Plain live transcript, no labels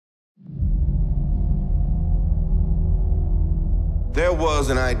There was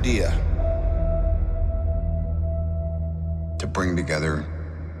an idea to bring together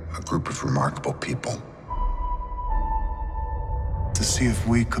a group of remarkable people. To see if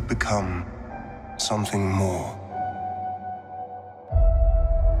we could become something more.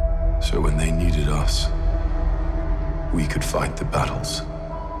 So when they needed us, we could fight the battles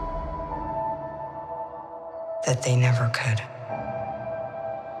that they never could.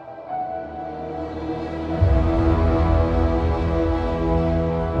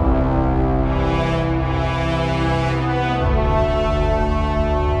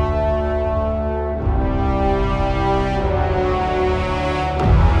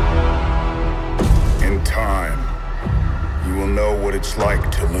 In time, you will know what it's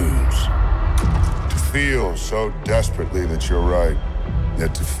like to lose. To feel so desperately that you're right,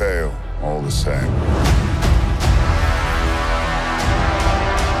 yet to fail all the same.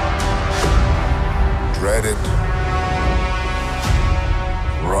 Dread it.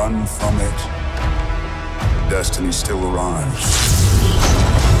 Run from it. Destiny still arrives.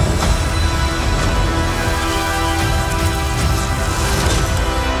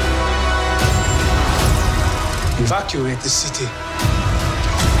 Evacuate the city.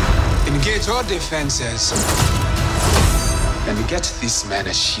 Engage all defenses. And get this man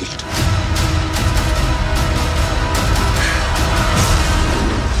a shield.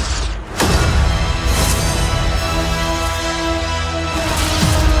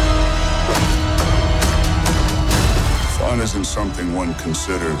 Fun isn't something one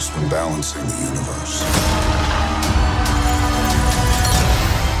considers when balancing the universe.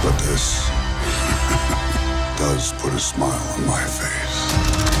 But this does put a smile on my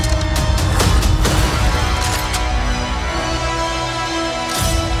face.